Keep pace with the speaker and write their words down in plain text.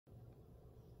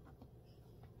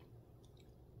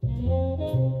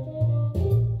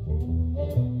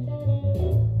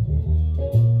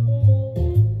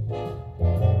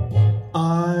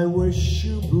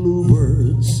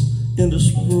in the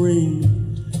spring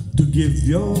to give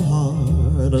your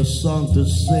heart a song to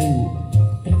sing.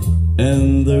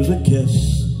 And there's a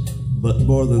kiss, but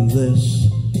more than this,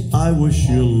 I wish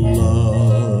you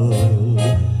love.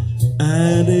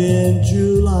 And in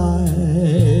July,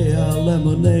 a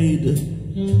lemonade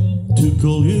to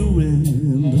cool you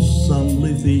in some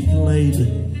leafy glade.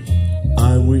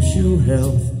 I wish you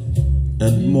health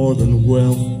and more than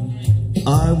wealth,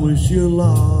 I wish you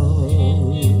love.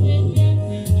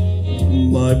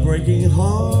 My breaking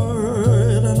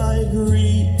heart, and I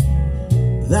agree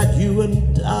that you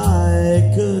and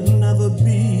I could never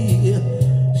be.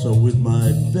 So with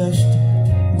my best,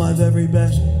 my very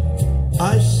best,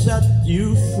 I set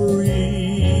you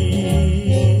free.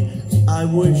 I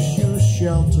wish you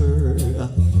shelter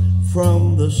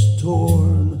from the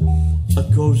storm, a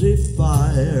cozy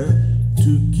fire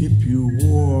to keep you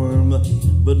warm.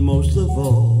 But most of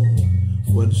all,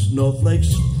 when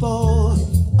snowflakes fall,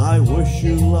 I wish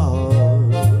you love.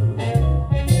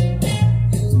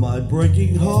 My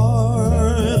breaking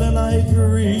heart, and I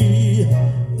agree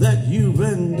that you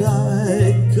and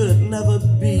I could never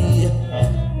be.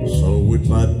 So with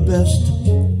my best,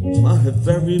 my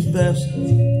very best,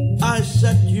 I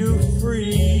set you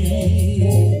free.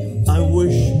 I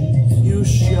wish you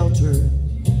shelter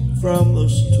from the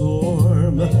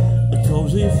storm, a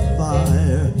cozy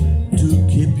fire to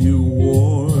keep you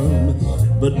warm.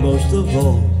 But most of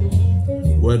all,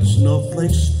 when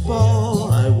snowflakes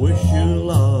fall, I wish you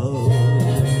love.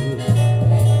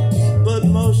 But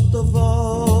most of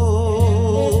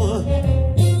all,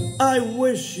 I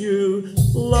wish you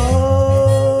love.